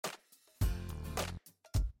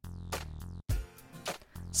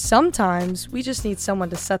Sometimes we just need someone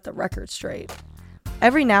to set the record straight.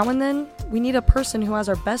 Every now and then, we need a person who has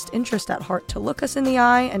our best interest at heart to look us in the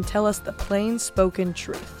eye and tell us the plain spoken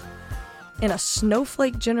truth. In a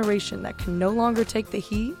snowflake generation that can no longer take the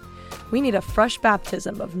heat, we need a fresh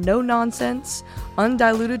baptism of no-nonsense,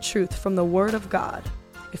 undiluted truth from the Word of God.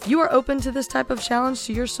 If you are open to this type of challenge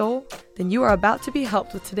to your soul, then you are about to be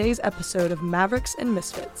helped with today's episode of Mavericks and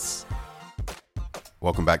Misfits.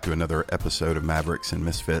 Welcome back to another episode of Mavericks and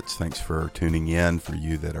Misfits. Thanks for tuning in. For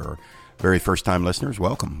you that are very first-time listeners,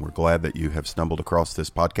 welcome. We're glad that you have stumbled across this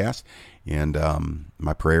podcast, and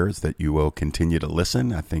my prayer is that you will continue to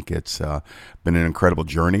listen. I think it's been an incredible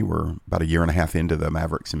journey. We're about a year and a half into the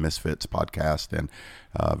Mavericks and Misfits podcast, and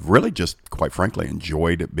really just, quite frankly,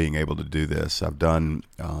 enjoyed being able to do this. I've done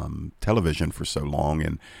television for so long,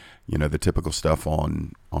 and you know, the typical stuff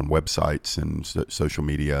on websites and social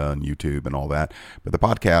media and YouTube and all that. But the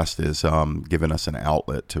podcast is giving us an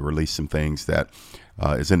outlet to release some things that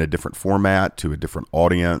is in a different format, to a different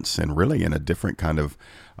audience, and really in a different kind of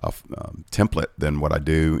template than what I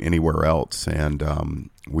do anywhere else. And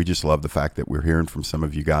we just love the fact that we're hearing from some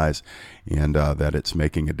of you guys, and that it's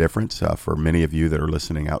making a difference. For many of you that are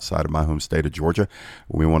listening outside of my home state of Georgia,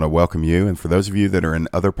 we want to welcome you. And for those of you that are in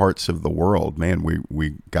other parts of the world, man,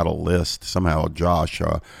 we got a list. Somehow Josh,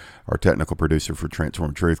 our technical producer for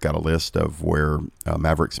Transform Truth, got a list of where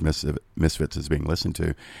Mavericks Misfits is being listened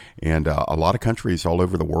to, and a lot of countries all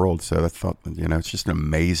over the world. So I thought, you know, it's just an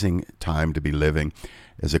amazing time to be living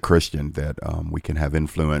as a Christian, that we can have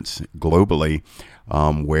influence globally,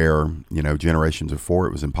 where, you know, generations before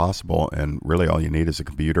it was impossible, and really all you need is a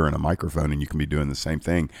computer and a microphone, and you can be doing the same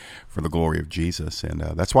thing for the glory of Jesus. And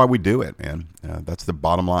that's why we do it, man. That's the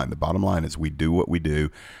bottom line. The bottom line is we do what we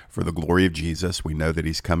do for the glory of Jesus. We know that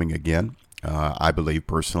he's coming again. I believe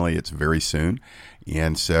personally it's very soon.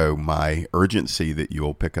 And so my urgency that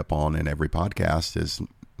you'll pick up on in every podcast is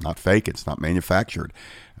not fake. It's not manufactured.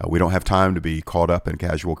 We don't have time to be caught up in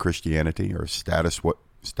casual Christianity or status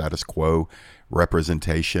quo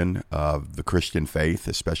representation of the Christian faith,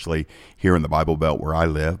 especially here in the Bible Belt where I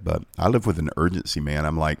live. But I live with an urgency, man.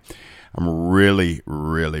 I'm really,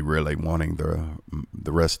 really, really wanting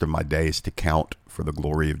the rest of my days to count for the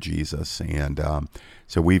glory of Jesus. And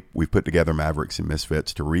so we've put together Mavericks and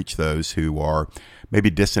Misfits to reach those who are maybe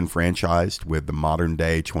disenfranchised with the modern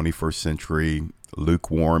day 21st century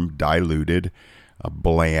lukewarm, diluted,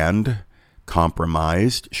 bland,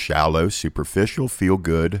 compromised, shallow, superficial,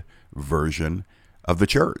 feel-good version of the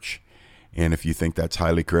church. And if you think that's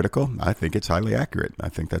highly critical, I think it's highly accurate. I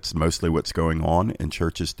think that's mostly what's going on in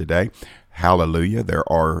churches today. Hallelujah. There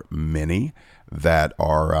are many that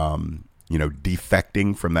are,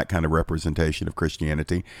 defecting from that kind of representation of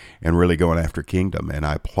Christianity and really going after kingdom. And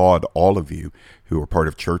I applaud all of you who are part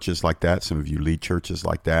of churches like that. Some of you lead churches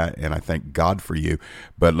like that, and I thank God for you.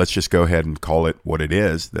 But let's just go ahead and call it what it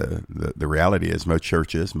is. The reality is most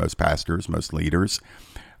churches, most pastors, most leaders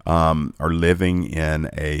are living in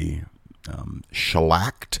a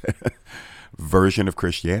shellacked version of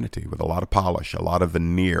Christianity with a lot of polish, a lot of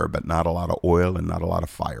veneer, but not a lot of oil and not a lot of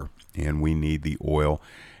fire. And we need the oil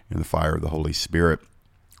and the fire of the Holy Spirit.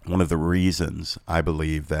 One of the reasons I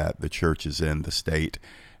believe that the church is in the state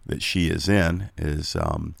that she is in is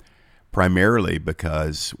primarily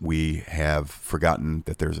because we have forgotten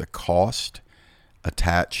that there's a cost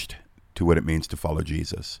attached to what it means to follow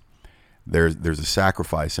Jesus. There's a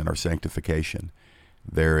sacrifice in our sanctification.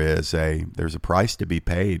 There's a price to be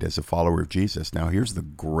paid as a follower of Jesus. Now, here's the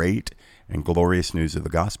great and glorious news of the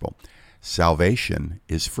gospel. Salvation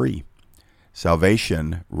is free.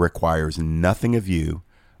 Salvation requires nothing of you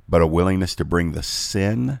but a willingness to bring the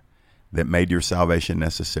sin that made your salvation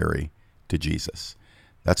necessary to Jesus.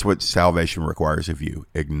 That's what salvation requires of you.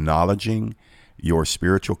 Acknowledging your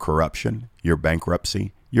spiritual corruption, your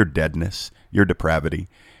bankruptcy, your deadness, your depravity.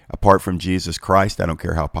 Apart from Jesus Christ, I don't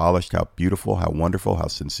care how polished, how beautiful, how wonderful, how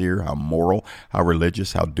sincere, how moral, how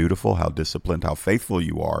religious, how dutiful, how disciplined, how faithful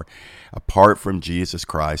you are. Apart from Jesus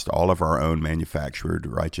Christ, all of our own manufactured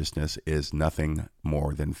righteousness is nothing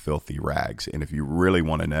more than filthy rags. And if you really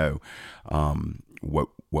want to know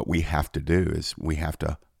what we have to do is we have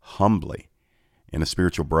to humbly, in a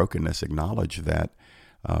spiritual brokenness, acknowledge that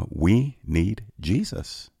we need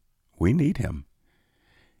Jesus. We need him.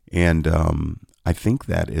 And I think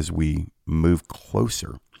that as we move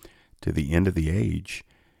closer to the end of the age,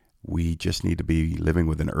 we just need to be living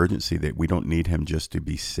with an urgency that we don't need him just to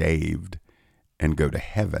be saved and go to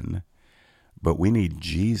heaven, but we need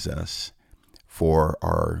Jesus for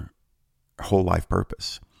our whole life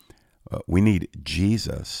purpose. We need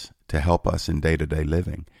Jesus to help us in day-to-day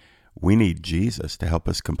living. We need Jesus to help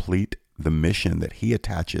us complete the mission that he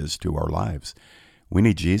attaches to our lives. We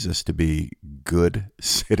need Jesus to be good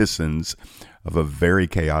citizens of a very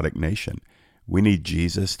chaotic nation. We need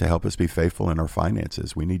Jesus to help us be faithful in our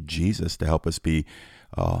finances. We need Jesus to help us be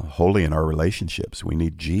holy in our relationships. We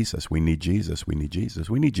need Jesus. We need Jesus. We need Jesus.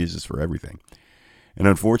 We need Jesus for everything. And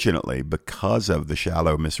unfortunately, because of the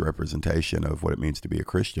shallow misrepresentation of what it means to be a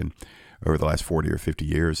Christian over the last 40 or 50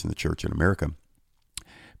 years in the church in America,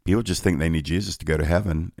 people just think they need Jesus to go to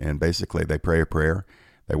heaven. And basically, they pray a prayer,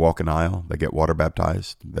 they walk an aisle, they get water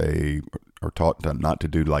baptized, they are taught not to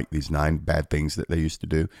do like these 9 bad things that they used to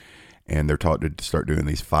do. And they're taught to start doing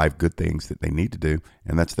these 5 good things that they need to do.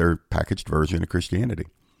 And that's their packaged version of Christianity.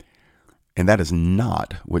 And that is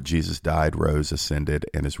not what Jesus died, rose, ascended,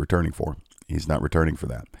 and is returning for. He's not returning for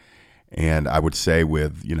that. And I would say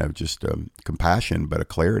with, just compassion, but a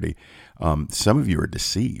clarity, some of you are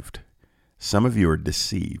deceived. Some of you are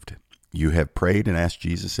deceived. You have prayed and asked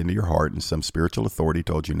Jesus into your heart, and some spiritual authority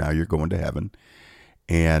told you now you're going to heaven.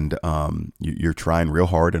 And you're trying real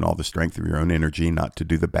hard in all the strength of your own energy not to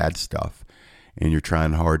do the bad stuff. And you're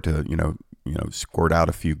trying hard to, squirt out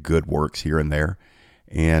a few good works here and there.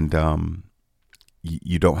 And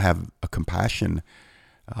you don't have a compassion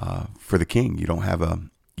for the King. You don't have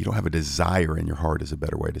a desire in your heart, is a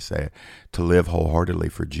better way to say it, to live wholeheartedly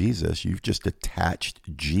for Jesus. You've just attached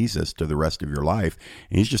Jesus to the rest of your life,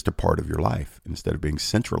 and he's just a part of your life instead of being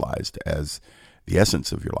centralized as the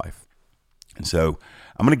essence of your life. And so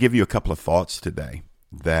I'm going to give you a couple of thoughts today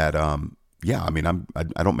that, I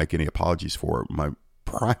don't make any apologies for it. My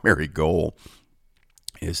primary goal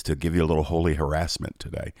is to give you a little holy harassment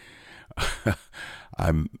today.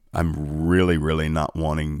 I'm really, really not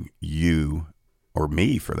wanting you, or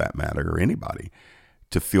me for that matter, or anybody,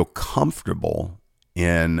 to feel comfortable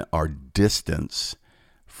in our distance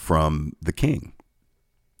from the King.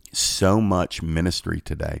 So much ministry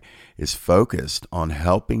today is focused on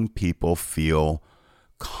helping people feel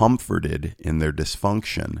comforted in their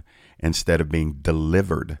dysfunction instead of being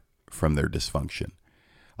delivered from their dysfunction.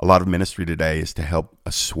 A lot of ministry today is to help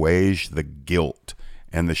assuage the guilt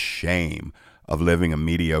and the shame of living a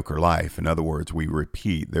mediocre life. In other words, we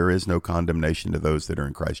repeat, there is no condemnation to those that are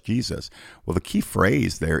in Christ Jesus. Well, the key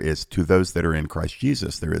phrase there is, to those that are in Christ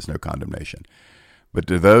Jesus, there is no condemnation. But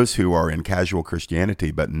to those who are in casual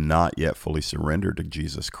Christianity but not yet fully surrendered to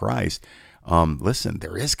Jesus Christ, listen,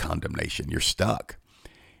 there is condemnation. You're stuck.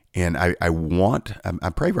 And I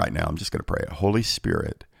pray right now, I'm just going to pray it. Holy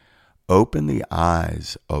Spirit, open the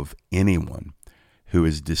eyes of anyone who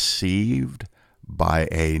is deceived by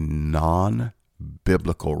a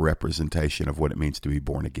non-biblical representation of what it means to be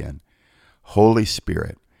born again. Holy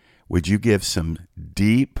Spirit, would you give some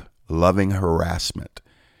deep, loving harassment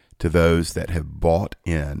to those that have bought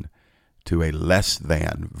in to a less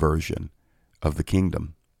than version of the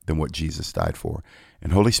kingdom than what Jesus died for.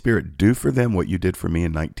 And Holy Spirit, do for them what you did for me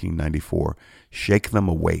in 1994. Shake them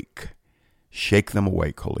awake. Shake them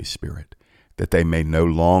awake, Holy Spirit, that they may no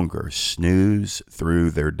longer snooze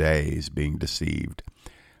through their days being deceived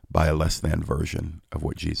by a less than version of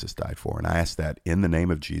what Jesus died for. And I ask that in the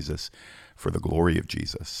name of Jesus, for the glory of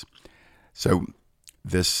Jesus. So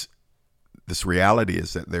this reality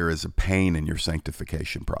is that there is a pain in your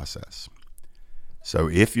sanctification process. So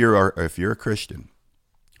if you're a Christian,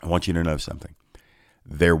 I want you to know something.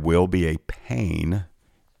 There will be a pain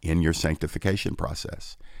in your sanctification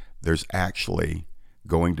process. There's actually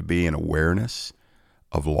going to be an awareness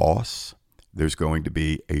of loss. There's going to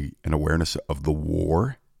be an awareness of the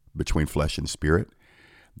war between flesh and spirit.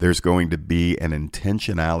 There's going to be an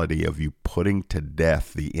intentionality of you putting to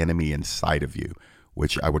death the enemy inside of you,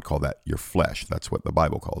 which I would call that your flesh. That's what the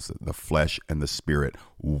Bible calls it. The flesh and the spirit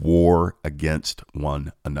war against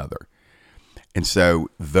one another. And so,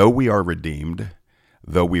 though we are redeemed,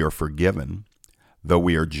 though we are forgiven, though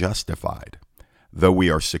we are justified, though we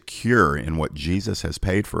are secure in what Jesus has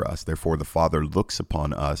paid for us, therefore the Father looks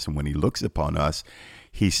upon us, and when he looks upon us,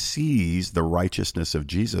 he sees the righteousness of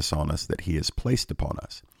Jesus on us that he has placed upon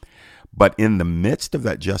us. But in the midst of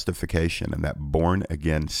that justification and that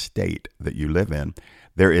born-again state that you live in,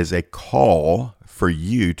 there is a call for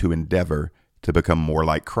you to endeavor to become more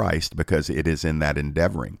like Christ, because it is in that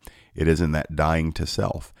endeavoring, it is in that dying to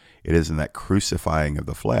self, it is in that crucifying of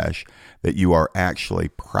the flesh that you are actually,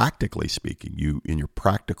 practically speaking, you in your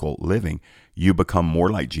practical living, you become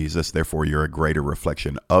more like Jesus, therefore you're a greater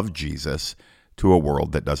reflection of Jesus to a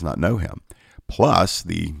world that does not know him. Plus,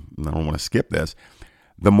 I don't want to skip this,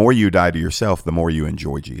 the more you die to yourself, the more you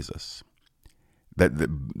enjoy Jesus.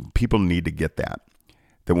 That people need to get that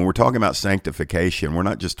when we're talking about sanctification, we're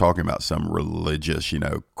not just talking about some religious,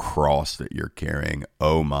 cross that you're carrying.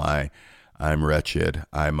 Oh my, I'm wretched.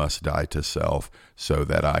 I must die to self so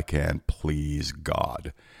that I can please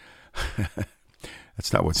God.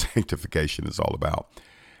 That's not what sanctification is all about.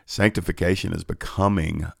 Sanctification is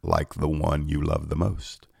becoming like the one you love the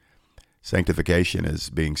most. Sanctification is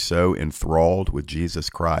being so enthralled with Jesus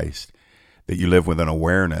Christ that you live with an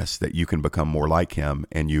awareness that you can become more like him,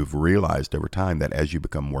 and you've realized over time that as you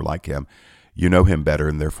become more like him, you know him better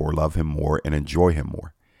and therefore love him more and enjoy him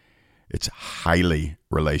more. It's highly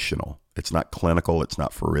relational. It's not clinical. It's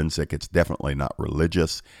not forensic. It's definitely not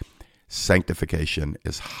religious. Sanctification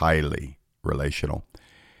is highly relational.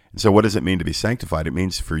 And so what does it mean to be sanctified? It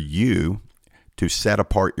means for you to set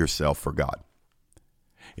apart yourself for God.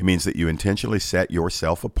 It means that you intentionally set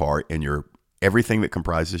yourself apart in everything that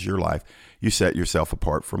comprises your life. You set yourself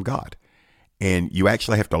apart from God. And you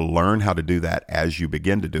actually have to learn how to do that as you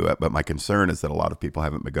begin to do it. But my concern is that a lot of people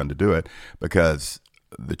haven't begun to do it because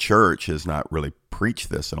the church has not really preached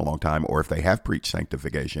this in a long time, or if they have preached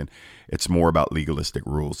sanctification, it's more about legalistic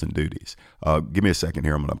rules and duties. Give me a second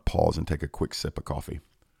here. I'm going to pause and take a quick sip of coffee.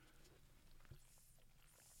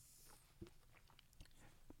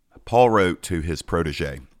 Paul wrote to his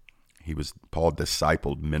protege. Paul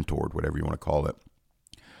discipled, mentored, whatever you want to call it,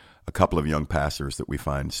 a couple of young pastors that we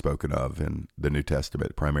find spoken of in the New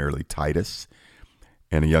Testament, primarily Titus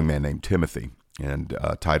and a young man named Timothy. And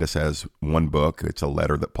Titus has one book. It's a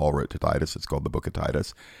letter that Paul wrote to Titus. It's called the Book of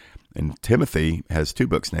Titus. And Timothy has two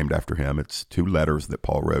books named after him. It's two letters that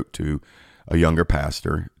Paul wrote to a younger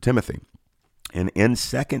pastor, Timothy. And in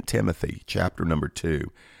 2 Timothy, chapter number 2,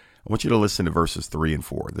 I want you to listen to verses 3 and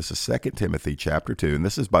 4. This is 2 Timothy chapter 2. And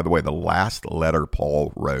this is, by the way, the last letter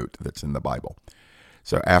Paul wrote that's in the Bible.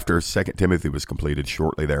 So after 2 Timothy was completed,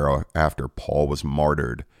 shortly thereafter, Paul was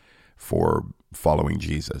martyred for following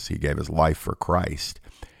Jesus. He gave his life for Christ.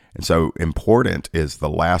 And so important is the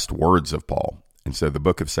last words of Paul. And so the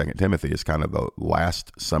book of 2 Timothy is kind of the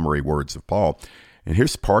last summary words of Paul. And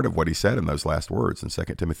here's part of what he said in those last words in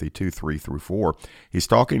 2 Timothy 2, 3 through 4. He's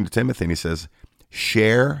talking to Timothy and he says,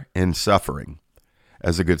 share in suffering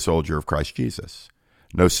as a good soldier of Christ Jesus.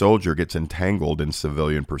 No soldier gets entangled in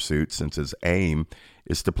civilian pursuits since his aim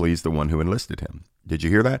is to please the one who enlisted him. Did you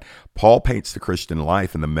hear that? Paul paints the Christian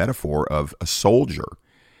life in the metaphor of a soldier.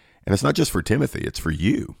 And it's not just for Timothy, it's for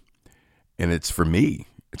you. And it's for me.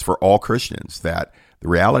 It's for all Christians. That the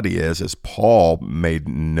reality is Paul made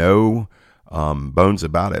no bones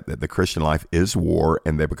about it, that the Christian life is war,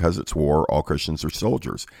 and that because it's war, all Christians are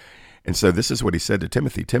soldiers. And so this is what he said to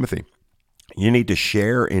Timothy. Timothy, you need to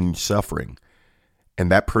share in suffering.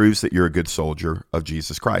 And that proves that you're a good soldier of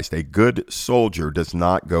Jesus Christ. A good soldier does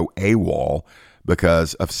not go AWOL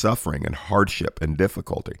because of suffering and hardship and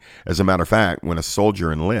difficulty. As a matter of fact, when a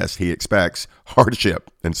soldier enlists, he expects hardship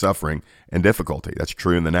and suffering and difficulty. That's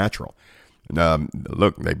true in the natural.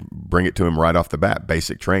 Look, they bring it to him right off the bat.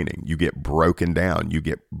 Basic training. You get broken down.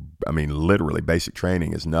 Literally basic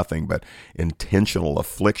training is nothing but intentional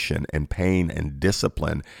affliction and pain and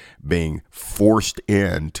discipline being forced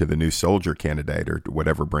into the new soldier candidate or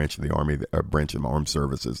whatever branch of the army, branch of armed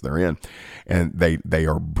services they're in. And they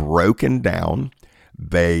are broken down.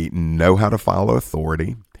 They know how to follow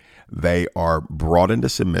authority. They are brought into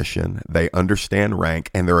submission. They understand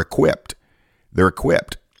rank, and they're equipped. They're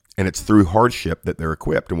equipped. And it's through hardship that they're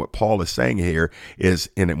equipped. And what Paul is saying here is,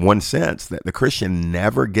 in one sense, that the Christian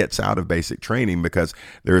never gets out of basic training because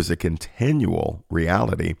there is a continual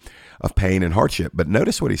reality of pain and hardship. But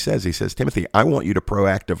notice what he says. He says, Timothy, I want you to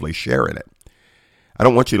proactively share in it. I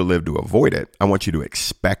don't want you to live to avoid it. I want you to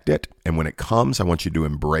expect it. And when it comes, I want you to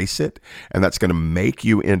embrace it. And that's going to make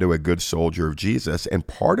you into a good soldier of Jesus. And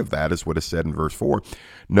part of that is what is said in verse 4.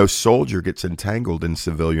 No soldier gets entangled in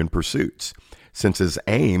civilian pursuits, since his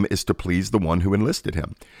aim is to please the one who enlisted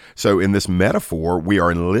him. So in this metaphor, we are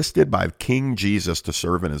enlisted by King Jesus to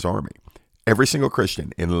serve in his army. Every single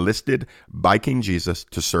Christian enlisted by King Jesus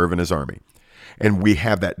to serve in his army. And we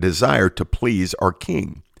have that desire to please our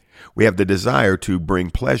King. We have the desire to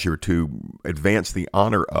bring pleasure, to advance the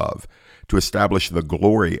honor of, to establish the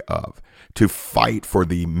glory of, to fight for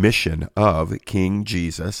the mission of King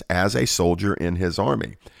Jesus as a soldier in his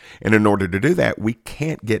army. And in order to do that, we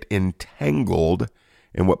can't get entangled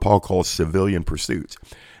in what Paul calls civilian pursuits.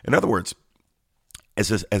 In other words,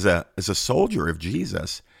 as a soldier of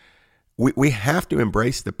Jesus, we have to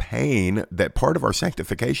embrace the pain that part of our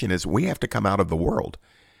sanctification is. We have to come out of the world.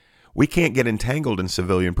 We can't get entangled in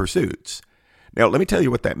civilian pursuits. Now, let me tell you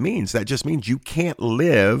what that means. That just means you can't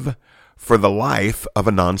live for the life of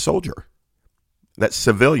a non-soldier. That's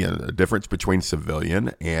civilian, the difference between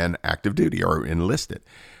civilian and active duty or enlisted.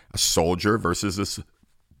 A soldier versus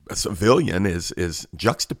a civilian is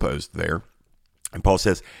juxtaposed there And Paul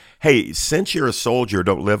says, hey, since you're a soldier,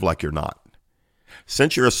 don't live like you're not.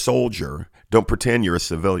 Since you're a soldier, don't pretend you're a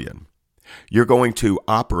civilian. You're going to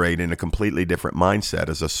operate in a completely different mindset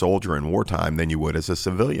as a soldier in wartime than you would as a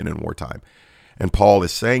civilian in wartime. And Paul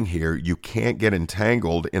is saying here, you can't get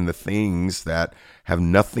entangled in the things that have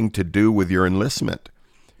nothing to do with your enlistment.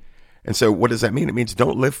 And so what does that mean? It means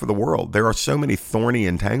don't live for the world. There are so many thorny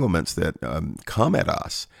entanglements that come at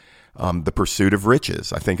us. The pursuit of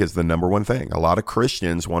riches, I think, is the number one thing. A lot of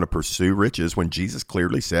Christians want to pursue riches when Jesus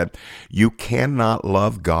clearly said, you cannot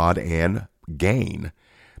love God and gain.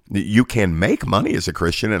 You can make money as a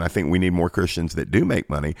Christian, and I think we need more Christians that do make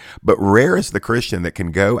money, but rare is the Christian that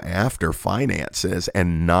can go after finances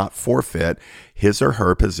and not forfeit his or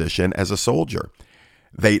her position as a soldier.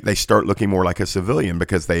 They start looking more like a civilian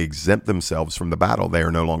because they exempt themselves from the battle. They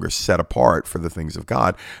are no longer set apart for the things of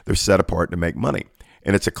God. They're set apart to make money,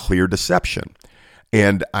 and it's a clear deception.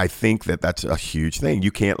 And I think that that's a huge thing.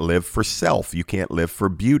 You can't live for self. You can't live for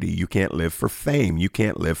beauty. You can't live for fame. You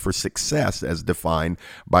can't live for success as defined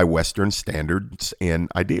by Western standards and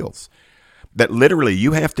ideals. That literally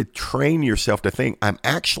you have to train yourself to think, I'm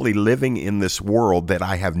actually living in this world that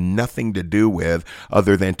I have nothing to do with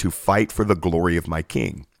other than to fight for the glory of my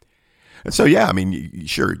King. And so, yeah, I mean,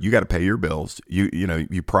 sure, you got to pay your bills.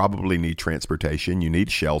 You probably need transportation. You need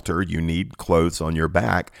shelter. You need clothes on your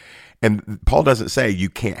back. And Paul doesn't say you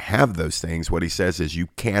can't have those things. What he says is you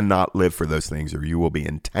cannot live for those things, or you will be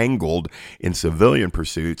entangled in civilian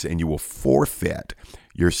pursuits and you will forfeit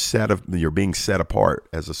you're being set apart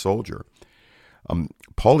as a soldier.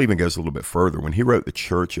 Paul even goes a little bit further. When he wrote the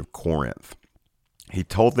church of Corinth, he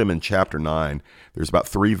told them in chapter 9, there's about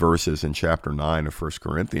 3 verses in chapter 9 of 1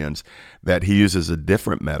 Corinthians that he uses a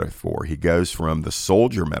different metaphor. He goes from the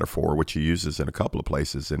soldier metaphor, which he uses in a couple of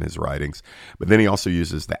places in his writings, but then he also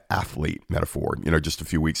uses the athlete metaphor. Just a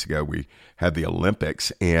few weeks ago, we had the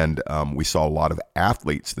Olympics, and we saw a lot of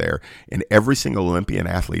athletes there. And every single Olympian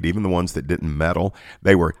athlete, even the ones that didn't medal,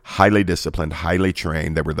 they were highly disciplined, highly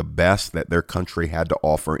trained. They were the best that their country had to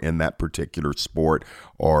offer in that particular sport,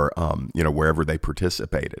 or wherever they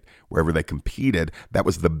participated, wherever they competed, that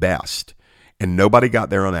was the best. And nobody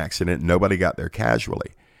got there on accident. Nobody got there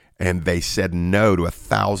casually. And they said no to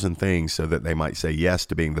 1,000 things so that they might say yes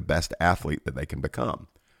to being the best athlete that they can become.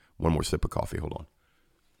 One more sip of coffee. Hold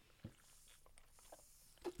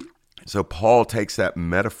on. So Paul takes that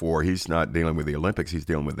metaphor. He's not dealing with the Olympics. He's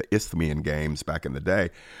dealing with the Isthmian Games back in the day.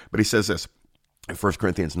 But he says this in 1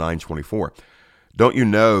 Corinthians 9:24. Don't you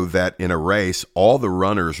know that in a race, all the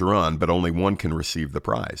runners run, but only one can receive the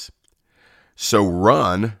prize? So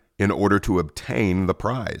run in order to obtain the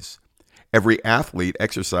prize. Every athlete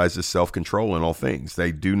exercises self-control in all things.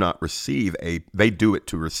 They do it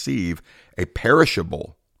to receive a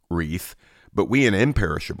perishable wreath, but we an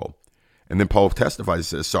imperishable. And then Paul testifies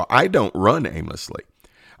this. So I don't run aimlessly.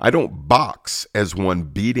 I don't box as one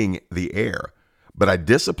beating the air, but I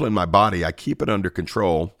discipline my body. I keep it under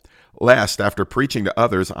control, lest after preaching to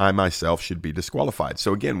others, I myself should be disqualified.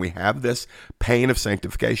 So again, we have this pain of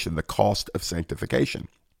sanctification, the cost of sanctification.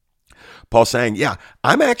 Paul's saying, yeah,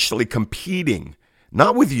 I'm actually competing,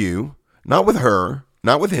 not with you, not with her,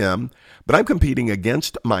 not with him, but I'm competing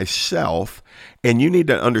against myself. And you need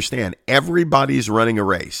to understand, everybody's running a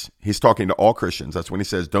race. He's talking to all Christians. That's when he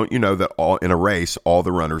says, don't you know that in a race, all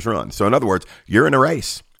the runners run? So in other words, you're in a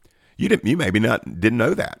race. You maybe didn't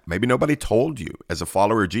know that. Maybe nobody told you. As a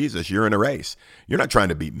follower of Jesus, you're in a race. You're not trying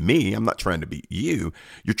to beat me. I'm not trying to beat you.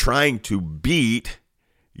 You're trying to beat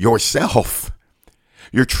yourself.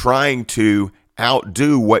 You're trying to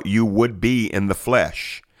outdo what you would be in the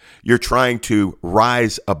flesh. You're trying to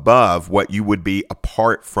rise above what you would be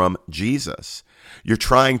apart from Jesus. You're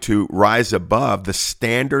trying to rise above the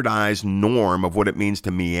standardized norm of what it means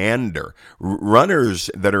to meander. Runners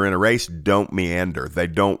that are in a race don't meander. They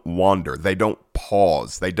don't wander. They don't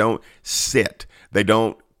pause. They don't sit. They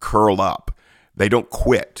don't curl up. They don't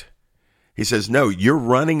quit. He says, no, you're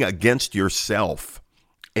running against yourself,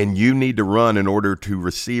 and you need to run in order to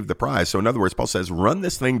receive the prize. So in other words, Paul says, run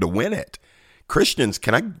this thing to win it. Christians,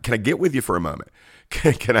 can I get with you for a moment?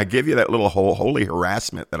 Can I give you that little holy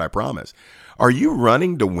harassment that I promised? Are you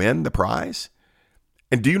running to win the prize?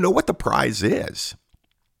 And do you know what the prize is?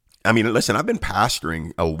 I mean, listen, I've been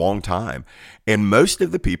pastoring a long time, and most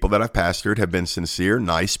of the people that I've pastored have been sincere,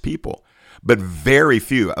 nice people, but very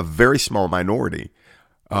few, a very small minority,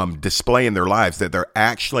 display in their lives that they're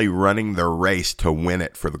actually running their race to win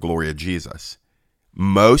it for the glory of Jesus.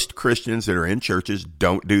 Most Christians that are in churches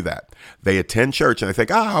don't do that. They attend church and they think,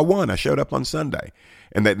 I won. I showed up on Sunday.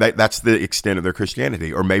 And that's the extent of their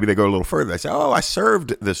Christianity. Or maybe they go a little further. They say, I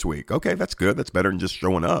served this week. Okay, that's good. That's better than just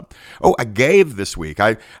showing up. I gave this week.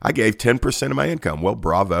 I gave 10% of my income. Well,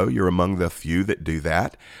 bravo. You're among the few that do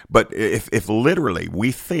that. But if literally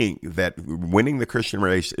we think that winning the Christian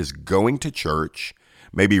race is going to church,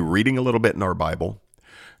 maybe reading a little bit in our Bible,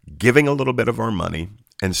 giving a little bit of our money,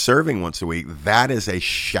 and serving once a week, that is a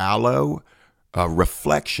shallow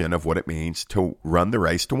reflection of what it means to run the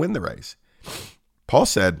race, to win the race. Paul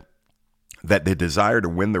said that the desire to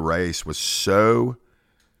win the race was so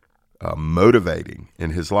motivating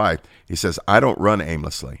in his life. He says, I don't run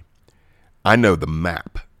aimlessly. I know the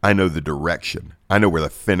map. I know the direction. I know where the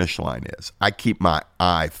finish line is. I keep my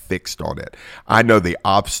eye fixed on it. I know the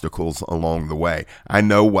obstacles along the way. I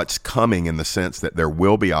know what's coming in the sense that there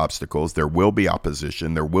will be obstacles, there will be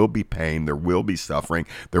opposition, there will be pain, there will be suffering,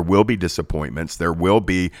 there will be disappointments, there will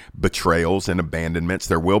be betrayals and abandonments,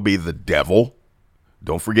 there will be the devil.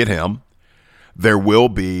 Don't forget him. There will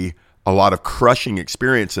be a lot of crushing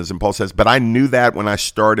experiences. And Paul says, but I knew that when I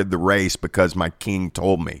started the race because my king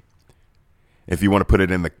told me. If you want to put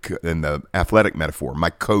it in the athletic metaphor, my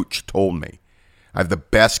coach told me. I have the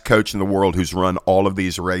best coach in the world who's run all of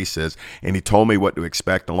these races, and he told me what to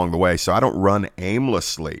expect along the way. So I don't run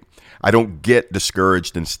aimlessly. I don't get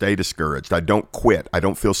discouraged and stay discouraged. I don't quit. I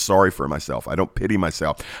don't feel sorry for myself. I don't pity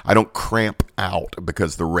myself. I don't cramp out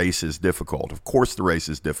because the race is difficult. Of course the race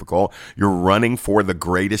is difficult. You're running for the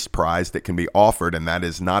greatest prize that can be offered, and that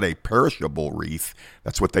is not a perishable wreath.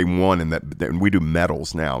 That's what they won, and we do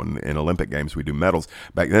medals now. In Olympic Games, we do medals.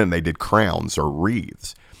 Back then, they did crowns or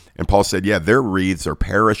wreaths. And Paul said, yeah, their wreaths are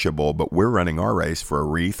perishable, but we're running our race for a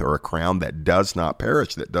wreath or a crown that does not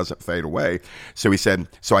perish, that doesn't fade away. So he said,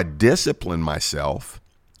 so I discipline myself.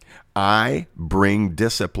 I bring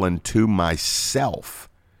discipline to myself.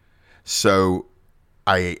 So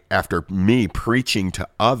after me preaching to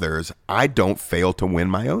others, I don't fail to win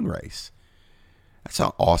my own race. That's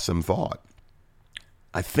an awesome thought.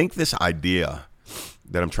 I think this idea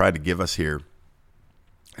that I'm trying to give us here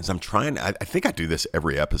is I think I do this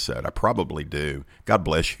every episode. I probably do. God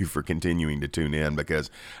bless you for continuing to tune in, because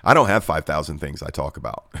I don't have 5,000 things I talk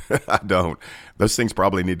about. I don't. Those things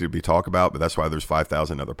probably need to be talked about, but that's why there's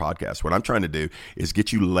 5,000 other podcasts. What I'm trying to do is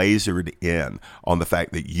get you lasered in on the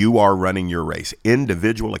fact that you are running your race.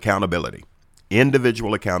 Individual accountability.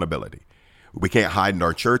 Individual accountability. We can't hide in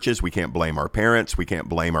our churches. We can't blame our parents. We can't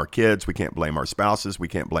blame our kids. We can't blame our spouses. We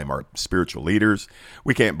can't blame our spiritual leaders.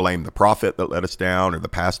 We can't blame the prophet that let us down, or the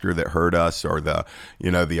pastor that hurt us, or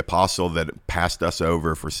the apostle that passed us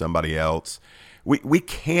over for somebody else. We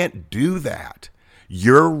can't do that.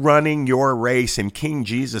 You're running your race, and King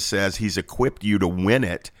Jesus says he's equipped you to win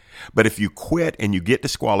it. But if you quit and you get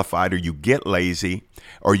disqualified, or you get lazy,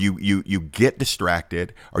 or you get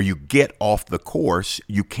distracted, or you get off the course,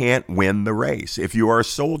 you can't win the race. If you are a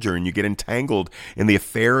soldier and you get entangled in the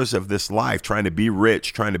affairs of this life, trying to be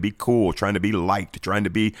rich, trying to be cool, trying to be liked, trying to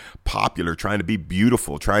be popular, trying to be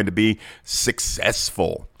beautiful, trying to be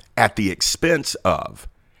successful at the expense of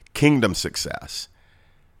kingdom success,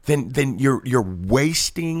 then you're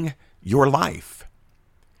wasting your life.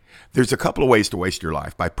 There's a couple of ways to waste your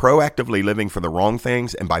life: by proactively living for the wrong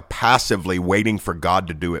things, and by passively waiting for God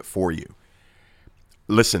to do it for you.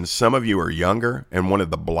 Listen, some of you are younger, and one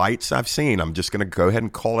of the blights I've seen, I'm just going to go ahead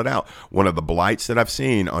and call it out. One of the blights that I've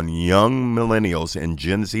seen on young millennials and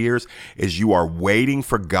Gen Zers is you are waiting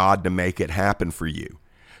for God to make it happen for you.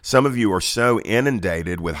 Some of you are so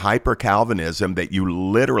inundated with hyper-Calvinism that you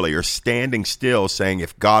literally are standing still saying,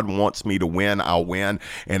 if God wants me to win, I'll win.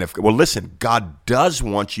 And listen, God does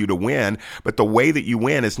want you to win, but the way that you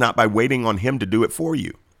win is not by waiting on him to do it for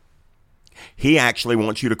you. He actually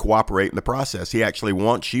wants you to cooperate in the process. He actually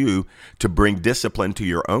wants you to bring discipline to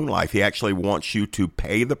your own life. He actually wants you to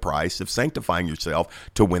pay the price of sanctifying yourself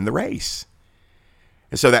to win the race.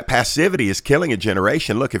 And so that passivity is killing a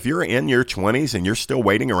generation. Look, if you're in your 20s and you're still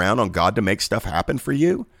waiting around on God to make stuff happen for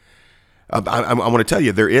you, I want to tell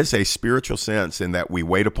you, there is a spiritual sense in that we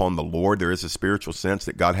wait upon the Lord. There is a spiritual sense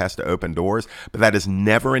that God has to open doors, but that is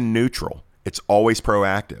never in neutral. It's always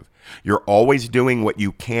proactive. You're always doing what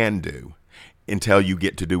you can do until you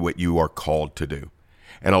get to do what you are called to do.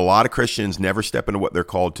 And a lot of Christians never step into what they're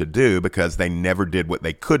called to do because they never did what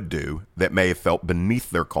they could do that may have felt beneath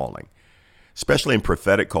their calling. Especially in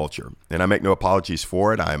prophetic culture. And I make no apologies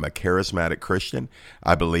for it. I am a charismatic Christian.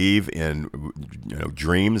 I believe in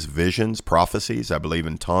dreams, visions, prophecies. I believe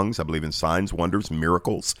in tongues. I believe in signs, wonders,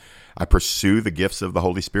 miracles. I pursue the gifts of the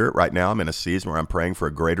Holy Spirit. Right now, I'm in a season where I'm praying for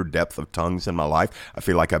a greater depth of tongues in my life. I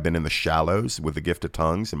feel like I've been in the shallows with the gift of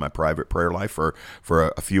tongues in my private prayer life for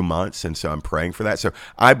a few months, and so I'm praying for that. So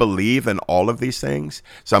I believe in all of these things.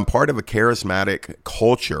 So I'm part of a charismatic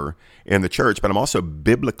culture in the church, but I'm also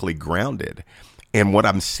biblically grounded. And what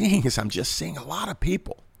I'm seeing is I'm just seeing a lot of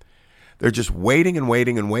people. They're just waiting and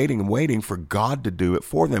waiting and waiting and waiting for God to do it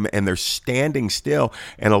for them. And they're standing still.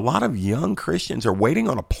 And a lot of young Christians are waiting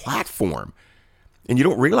on a platform. And you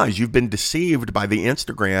don't realize you've been deceived by the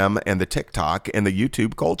Instagram and the TikTok and the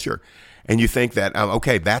YouTube culture. And you think that,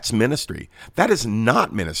 okay, that's ministry. That is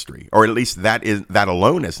not ministry, or at least that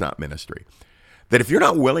alone is not ministry. That if you're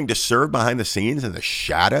not willing to serve behind the scenes in the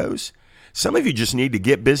shadows, some of you just need to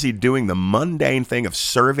get busy doing the mundane thing of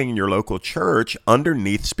serving in your local church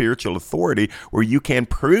underneath spiritual authority where you can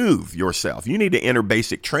prove yourself. You need to enter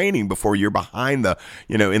basic training before you're behind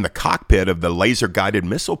in the cockpit of the laser-guided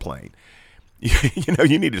missile plane.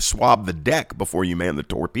 You need to swab the deck before you man the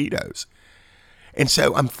torpedoes. And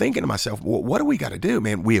so I'm thinking to myself, well, what do we got to do,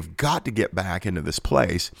 man? We have got to get back into this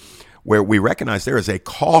place where we recognize there is a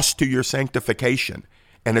cost to your sanctification,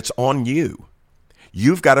 and it's on you.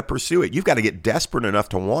 You've got to pursue it. You've got to get desperate enough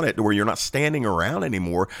to want it to where you're not standing around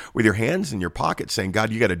anymore with your hands in your pockets saying,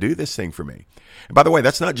 God, you got to do this thing for me. And by the way,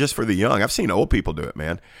 that's not just for the young. I've seen old people do it,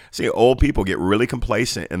 man. I see old people get really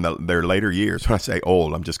complacent in their later years. When I say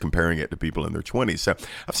old, I'm just comparing it to people in their 20s. So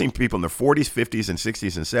I've seen people in their 40s, 50s, and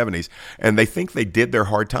 60s and 70s, and they think they did their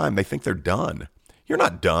hard time. They think they're done. You're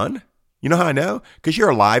not done. You know how I know? Because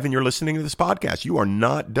you're alive and you're listening to this podcast. You are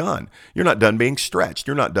not done. You're not done being stretched.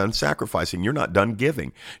 You're not done sacrificing. You're not done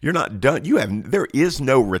giving. You're not done. There is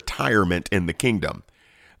no retirement in the kingdom.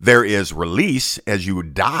 There is release as you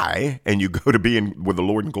die and you go to be with the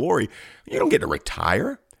Lord in glory. You don't get to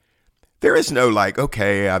retire. There is no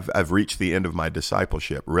okay, I've reached the end of my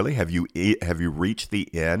discipleship. Really? Have you reached the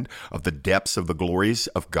end of the depths of the glories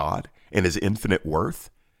of God and his infinite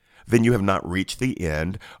worth? Then you have not reached the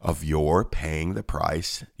end of your paying the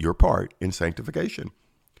price, your part in sanctification.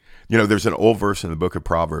 There's an old verse in the book of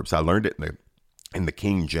Proverbs. I learned it in the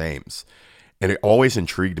King James, and it always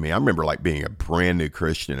intrigued me. I remember being a brand new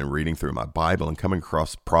Christian and reading through my Bible and coming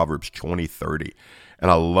across Proverbs 20:30.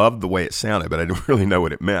 And I loved the way it sounded, but I didn't really know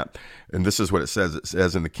what it meant. And this is what it says. It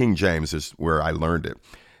says in the King James is where I learned it.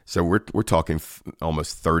 So we're talking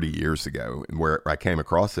almost 30 years ago, where I came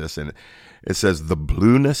across this, and it says, "The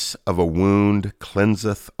blueness of a wound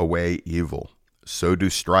cleanseth away evil. So do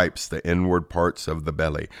stripes the inward parts of the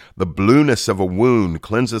belly. The blueness of a wound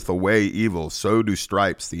cleanseth away evil. So do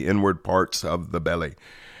stripes the inward parts of the belly."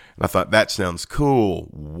 And I thought, that sounds cool.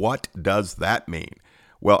 What does that mean?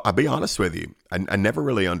 Well, I'll be honest with you. I never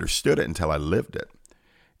really understood it until I lived it.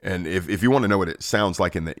 And if you want to know what it sounds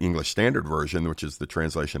like in the English Standard Version, which is the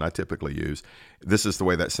translation I typically use, this is the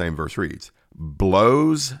way that same verse reads.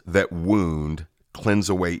 "Blows that wound cleanse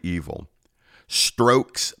away evil.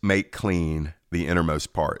 Strokes make clean the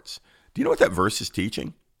innermost parts." Do you know what that verse is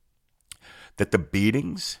teaching? That the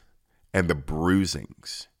beatings and the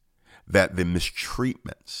bruisings, that the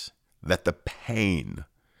mistreatments, that the pain,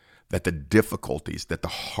 that the difficulties, that the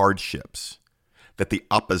hardships, that the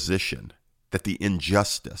opposition, that the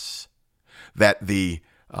injustice, that the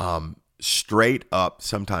straight up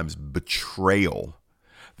sometimes betrayal,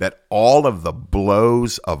 that all of the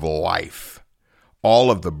blows of life,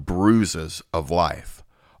 all of the bruises of life,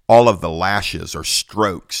 all of the lashes or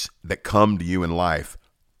strokes that come to you in life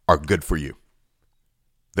are good for you.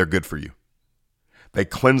 They're good for you. They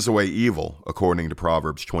cleanse away evil, according to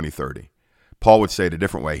Proverbs 20:30. Paul would say it a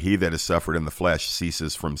different way. "He that is suffered in the flesh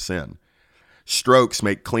ceases from sin." Strokes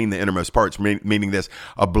make clean the innermost parts, meaning this: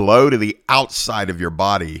 a blow to the outside of your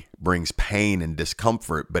body brings pain and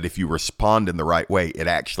discomfort, but if you respond in the right way, it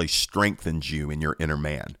actually strengthens you in your inner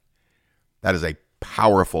man. That is a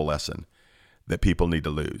powerful lesson that people need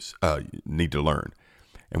to learn.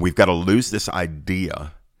 And we've got to lose this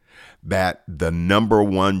idea that the number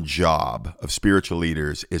one job of spiritual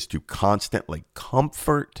leaders is to constantly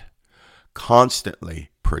comfort,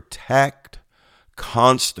 constantly protect,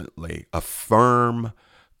 constantly affirm,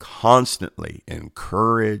 constantly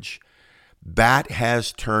encourage. That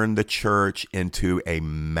has turned the church into a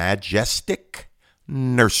majestic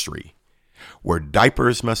nursery where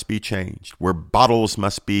diapers must be changed, where bottles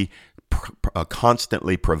must be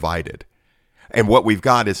constantly provided. And what we've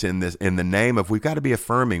got is in the name of, we've got to be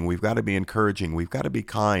affirming, we've got to be encouraging, we've got to be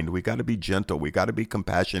kind, we've got to be gentle, we've got to be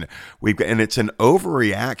compassionate. And it's an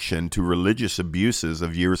overreaction to religious abuses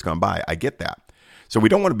of years gone by. I get that. So we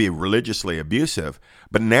don't want to be religiously abusive,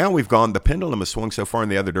 but now the pendulum has swung so far in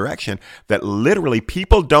the other direction that literally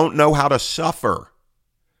people don't know how to suffer.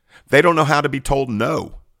 They don't know how to be told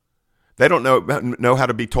no. They don't know how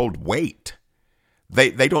to be told wait.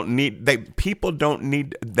 They don't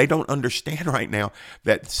understand right now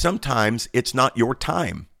that sometimes it's not your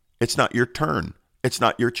time. It's not your turn. It's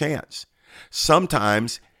not your chance.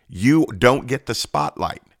 Sometimes you don't get the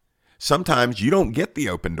spotlight. Sometimes you don't get the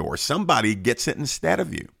open door. Somebody gets it instead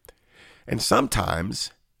of you. And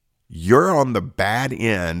sometimes you're on the bad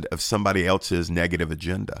end of somebody else's negative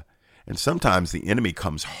agenda. And sometimes the enemy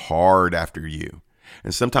comes hard after you.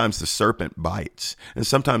 And sometimes the serpent bites. And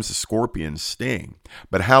sometimes the scorpions sting.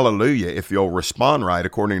 But hallelujah, if you'll respond right,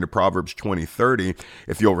 according to Proverbs 20:30,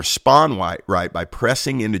 if you'll respond right by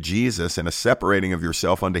pressing into Jesus and a separating of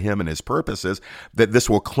yourself unto him and his purposes, that this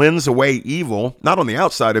will cleanse away evil, not on the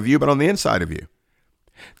outside of you, but on the inside of you.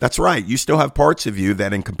 That's right. You still have parts of you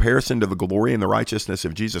that in comparison to the glory and the righteousness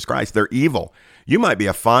of Jesus Christ, they're evil. You might be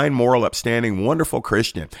a fine, moral, upstanding, wonderful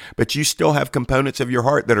Christian, but you still have components of your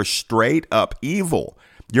heart that are straight up evil.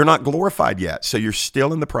 You're not glorified yet, so you're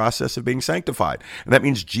still in the process of being sanctified. And that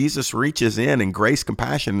means Jesus reaches in grace,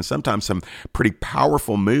 compassion, and sometimes some pretty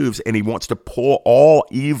powerful moves, and he wants to pull all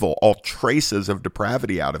evil, all traces of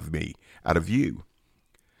depravity out of me, out of you.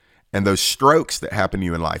 And those strokes that happen to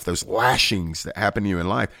you in life, those lashings that happen to you in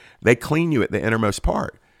life, they clean you at the innermost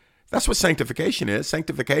part. That's what sanctification is.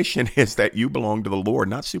 Sanctification is that you belong to the Lord,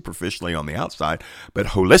 not superficially on the outside, but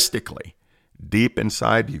holistically, deep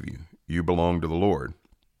inside of you, you belong to the Lord.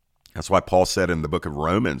 That's why Paul said in the book of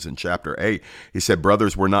Romans in chapter 8, he said,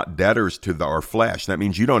 brothers, we're not debtors to our flesh. That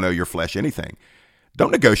means you don't owe your flesh anything.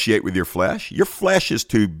 Don't negotiate with your flesh. Your flesh is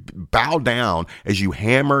to bow down as you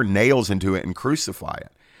hammer nails into it and crucify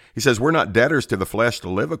it. He says, we're not debtors to the flesh to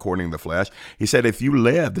live according to the flesh. He said, if you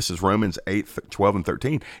live, this is Romans 8:12 and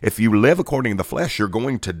 13. If you live according to the flesh, you're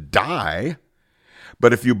going to die.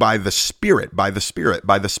 But if you by the Spirit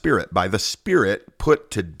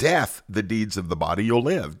put to death the deeds of the body, you'll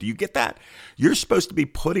live. Do you get that? You're supposed to be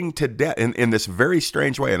putting to death in this very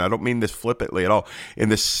strange way. And I don't mean this flippantly at all. In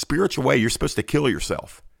this spiritual way, you're supposed to kill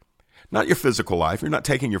yourself. Not your physical life. You're not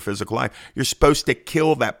taking your physical life. You're supposed to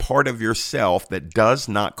kill that part of yourself that does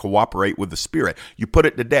not cooperate with the Spirit. You put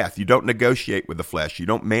it to death. You don't negotiate with the flesh. You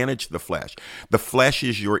don't manage the flesh. The flesh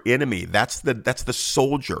is your enemy. That's the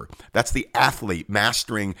soldier. That's the athlete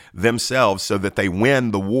mastering themselves so that they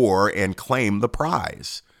win the war and claim the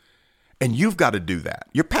prize. And you've got to do that.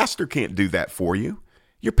 Your pastor can't do that for you.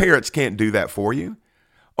 Your parents can't do that for you.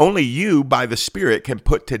 Only you, by the Spirit, can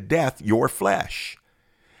put to death your flesh.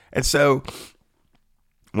 And so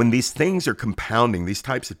when these things are compounding, these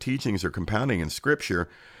types of teachings are compounding in Scripture,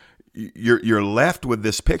 you're left with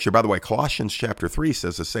this picture. By the way, Colossians chapter 3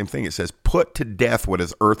 says the same thing. It says, put to death what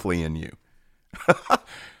is earthly in you. I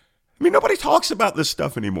mean, nobody talks about this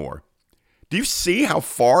stuff anymore. Do you see how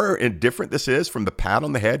far and different this is from the pat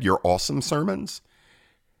on the head, you're awesome sermons?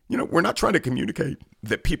 You know, we're not trying to communicate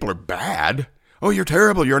that people are bad. Oh, you're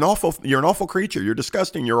terrible. You're an awful creature. You're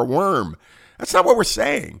disgusting. You're a worm. That's not what we're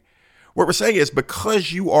saying. What we're saying is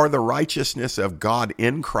because you are the righteousness of God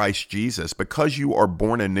in Christ Jesus, because you are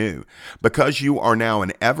born anew, because you are now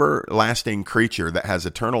an everlasting creature that has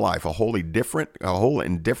eternal life, a whole and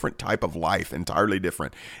different type of life, entirely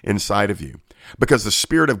different inside of you, because the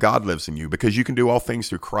Spirit of God lives in you, because you can do all things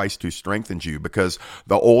through Christ who strengthens you, because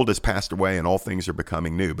the old has passed away and all things are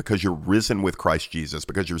becoming new, because you're risen with Christ Jesus,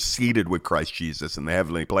 because you're seated with Christ Jesus in the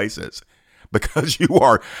heavenly places. Because you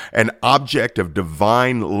are an object of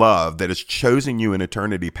divine love that has chosen you in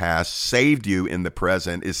eternity past, saved you in the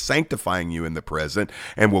present, is sanctifying you in the present,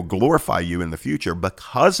 and will glorify you in the future.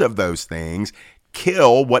 Because of those things,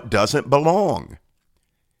 kill what doesn't belong.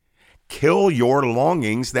 Kill your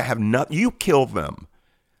longings that have not, you kill them.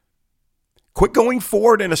 Quit going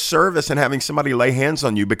forward in a service and having somebody lay hands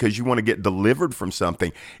on you because you want to get delivered from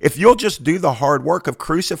something. If you'll just do the hard work of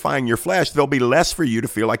crucifying your flesh, there'll be less for you to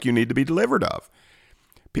feel like you need to be delivered of.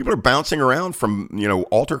 People are bouncing around from,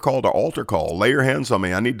 altar call to altar call. Lay your hands on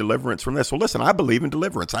me. I need deliverance from this. Well, listen, I believe in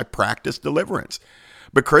deliverance. I practice deliverance.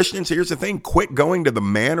 But Christians, here's the thing. Quit going to the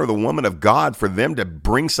man or the woman of God for them to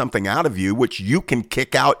bring something out of you, which you can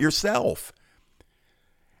kick out yourself.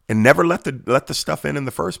 And never let the stuff in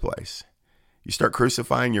the first place. You start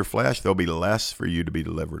crucifying your flesh, there'll be less for you to be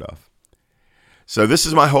delivered of. So this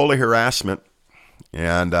is my holy harassment,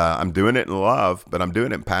 and I'm doing it in love, but I'm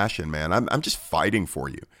doing it in passion, man. I'm just fighting for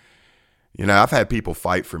you. I've had people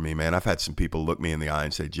fight for me, man. I've had some people look me in the eye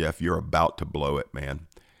and say, Jeff, you're about to blow it, man.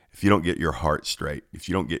 If you don't get your heart straight, if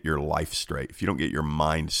you don't get your life straight, if you don't get your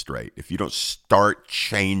mind straight, if you don't start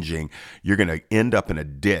changing, you're going to end up in a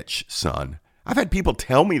ditch, son. I've had people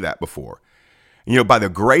tell me that before. By the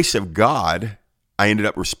grace of God, I ended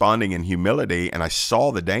up responding in humility, and I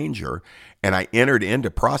saw the danger, and I entered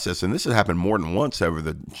into process. And this has happened more than once over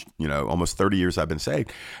the, almost 30 years I've been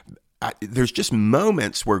saved. There's just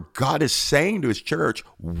moments where God is saying to his church,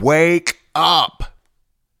 wake up.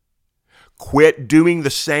 Quit doing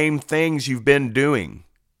the same things you've been doing.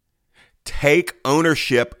 Take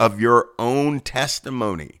ownership of your own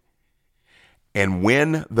testimony and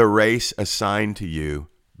win the race assigned to you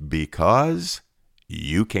because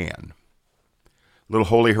you can. Little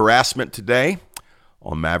holy harassment today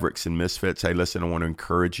on Mavericks and Misfits. Hey, listen, I want to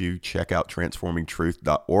encourage you. Check out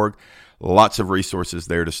transformingtruth.org. Lots of resources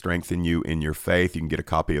there to strengthen you in your faith. You can get a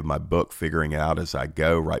copy of my book, Figuring It Out As I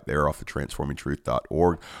Go, right there off of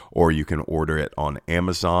transformingtruth.org, or you can order it on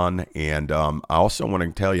Amazon. And I also want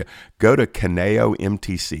to tell you, go to Kineo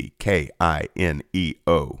MTC,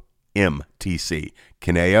 Kineo MTC,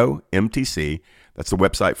 Kineo MTC. That's the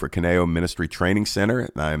website for Kineo Ministry Training Center.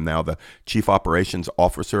 I am now the Chief Operations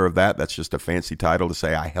Officer of that. That's just a fancy title to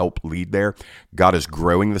say I help lead there. God is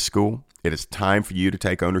growing the school. It is time for you to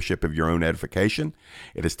take ownership of your own edification.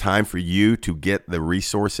 It is time for you to get the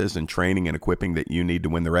resources and training and equipping that you need to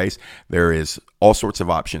win the race. There is all sorts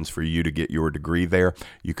of options for you to get your degree there.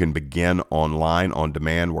 You can begin online, on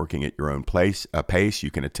demand, working at your own pace.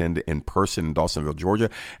 You can attend in person in Dawsonville,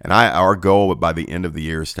 Georgia. And our goal by the end of the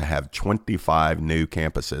year is to have 25 new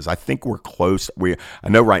campuses. I think we're close. I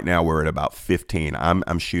know right now we're at about 15.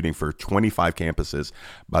 I'm shooting for 25 campuses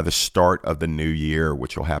by the start of the new year,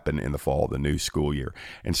 which will happen in the fall, the new school year.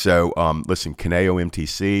 And so, listen, Kineo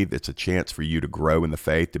MTC, it's a chance for you to grow in the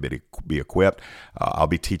faith, to be equipped. I'll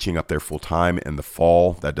be teaching up there full time in the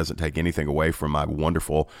fall. That doesn't take anything away from my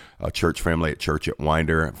wonderful church family at Church at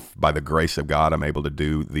Winder. By the grace of God, I'm able to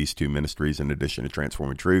do these two ministries in addition to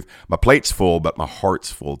Transforming Truth. My plate's full, but my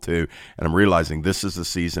heart's full too. And I'm realizing this is the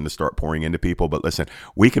season to start pouring into people. But listen,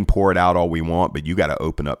 we can pour it out all we want, but you got to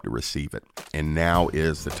open up to receive it. And now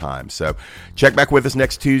is the time. So check back with us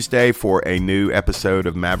next Tuesday for a new episode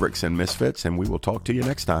of Mavericks and Misfits, and we will talk to you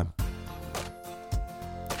next time.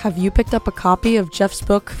 Have you picked up a copy of Jeff's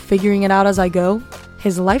book, Figuring It Out As I Go?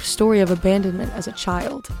 His life story of abandonment as a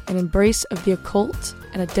child, an embrace of the occult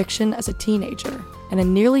and addiction as a teenager, and a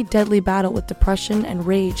nearly deadly battle with depression and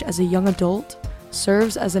rage as a young adult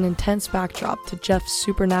serves as an intense backdrop to Jeff's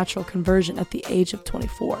supernatural conversion at the age of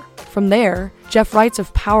 24. From there, Jeff writes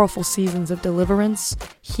of powerful seasons of deliverance,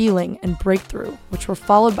 healing, and breakthrough, which were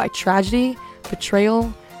followed by tragedy,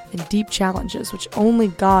 betrayal, and deep challenges which only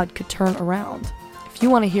God could turn around. If you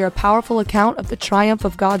want to hear a powerful account of the triumph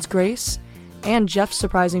of God's grace and Jeff's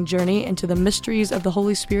surprising journey into the mysteries of the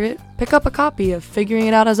Holy Spirit, pick up a copy of Figuring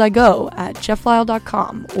It Out As I Go at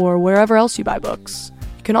jefflyle.com or wherever else you buy books.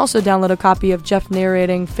 You can also download a copy of Jeff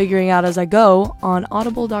narrating Figuring Out As I Go on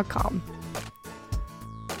audible.com.